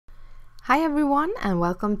Hi everyone, and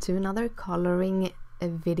welcome to another coloring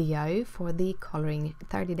video for the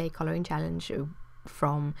 30-day coloring challenge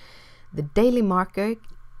from the Daily Marker,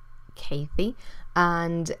 Kathy.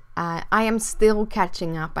 And I am still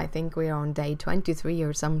catching up. I think we are on day 23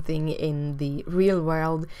 or something in the real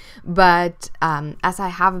world, but as I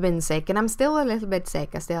have been sick, and I'm still a little bit sick,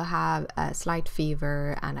 I still have a slight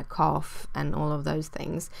fever and a cough and all of those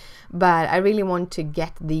things, but I really want to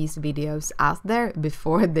get these videos out there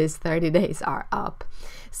before these 30 days are up.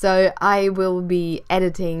 So I will be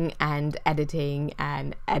editing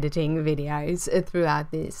videos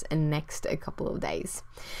throughout this next couple of days.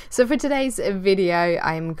 So for today's video,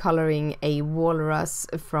 I'm coloring a walrus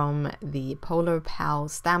from the Polar Pal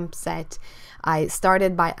stamp set. I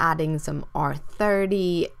started by adding some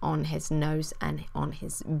R30 on his nose and on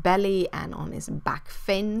his belly and on his back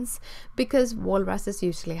fins, because walruses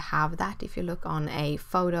usually have that. If you look on a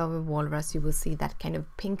photo of a walrus, you will see that kind of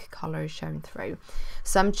pink color shown through.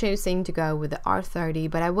 So I'm choosing to go with the R30,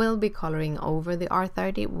 but I will be coloring over the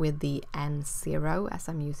R30 with the N0, as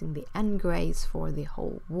I'm using the N grays for the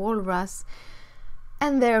whole walrus,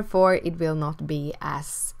 and therefore it will not be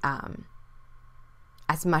as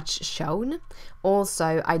much shown.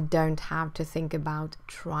 Also, I don't have to think about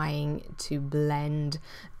trying to blend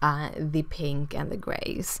the pink and the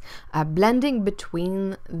grays. Blending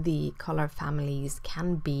between the color families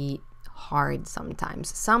can be hard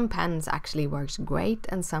sometimes. Some pens actually works great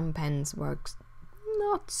and some pens works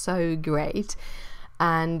not so great,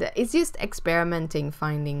 and it's just experimenting,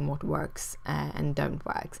 finding what works and don't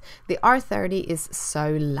work. The R30 is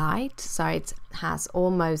so light, so it has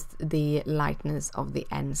almost the lightness of the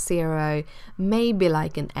N0, maybe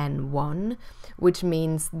like an N1, which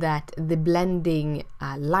means that the blending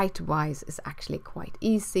light-wise is actually quite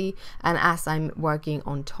easy. And as I'm working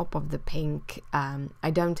on top of the pink, I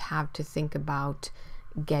don't have to think about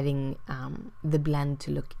getting the blend to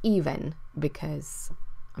look even, because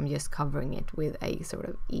I'm just covering it with a sort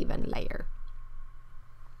of even layer.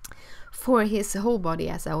 For his whole body,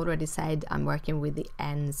 as I already said, I'm working with the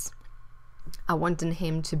N's. I wanted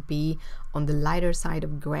him to be on the lighter side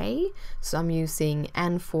of gray, so I'm using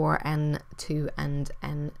N4, N2 and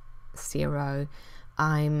N0.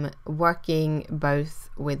 I'm working both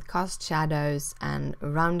with cast shadows and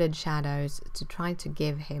rounded shadows to try to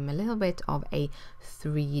give him a little bit of a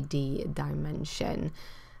 3D dimension,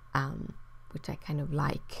 which I kind of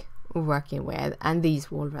like working with. And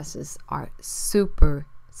these walruses are super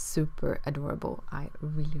adorable. I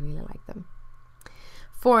really like them.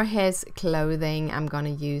 For his clothing, I'm gonna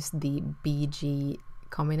use the BG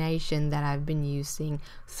combination that I've been using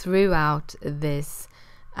throughout this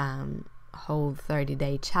whole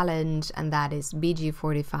 30-day challenge, and that is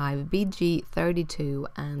BG45, BG32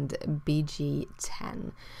 and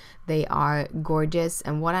BG10. They are gorgeous,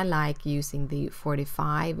 and what I like using the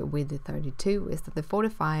 45 with the 32 is that the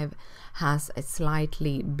 45 has a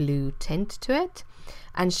slightly blue tint to it,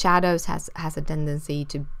 and shadows has a tendency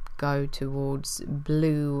to go towards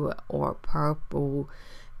blue or purple,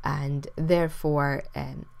 and therefore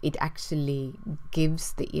it actually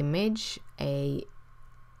gives the image a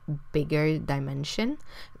bigger dimension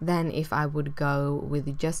than if I would go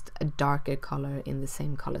with just a darker color in the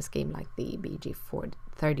same color scheme, like the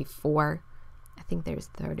BG34. I think there's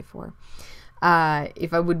 34.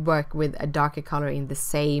 If I would work with a darker color in the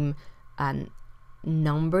same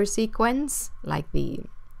number sequence, like the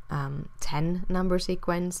 10 number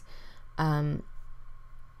sequence,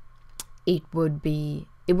 it would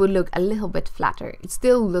look a little bit flatter. It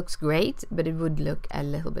still looks great, but it would look a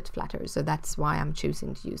little bit flatter. So that's why I'm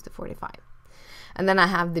choosing to use the 45. And then I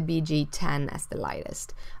have the BG10 as the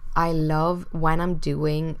lightest. I love when I'm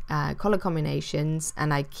doing color combinations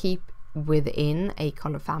and I keep within a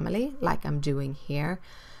color family like I'm doing here.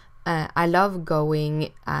 I love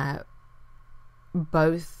going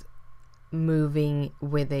both moving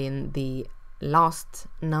within the last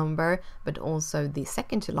number but also the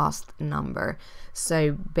second to last number.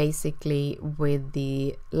 So basically with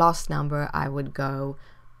the last number I would go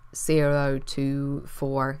 0 to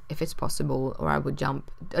 4 if it's possible, or I would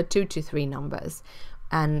jump 2 to 3 numbers,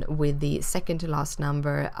 and with the second to last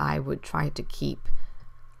number I would try to keep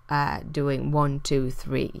doing 1, 2,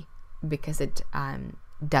 3, because it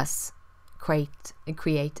does create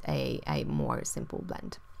a more simple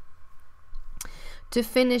blend. To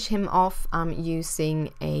finish him off, I'm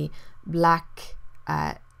using a black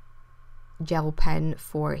gel pen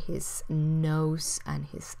for his nose and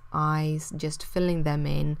his eyes, just filling them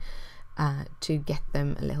in to get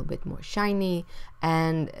them a little bit more shiny.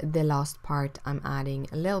 And the last part, I'm adding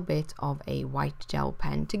a little bit of a white gel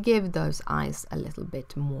pen to give those eyes a little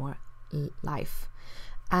bit more life.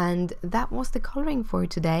 And that was the coloring for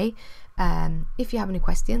today. If you have any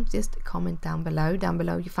questions, just comment down below. Down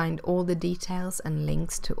below you find all the details and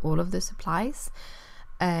links to all of the supplies.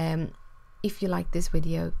 If you like this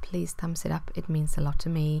video, please thumbs it up. It means a lot to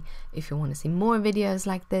me. If you want to see more videos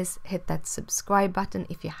like this, hit that subscribe button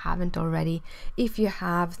if you haven't already. If you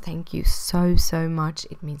have, thank you so much.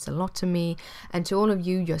 It means a lot to me. And to all of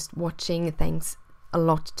you just watching, thanks a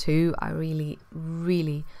lot too. I really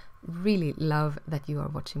love that you are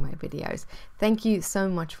watching my videos. Thank you so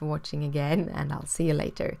much for watching again, and I'll see you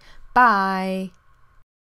later. Bye.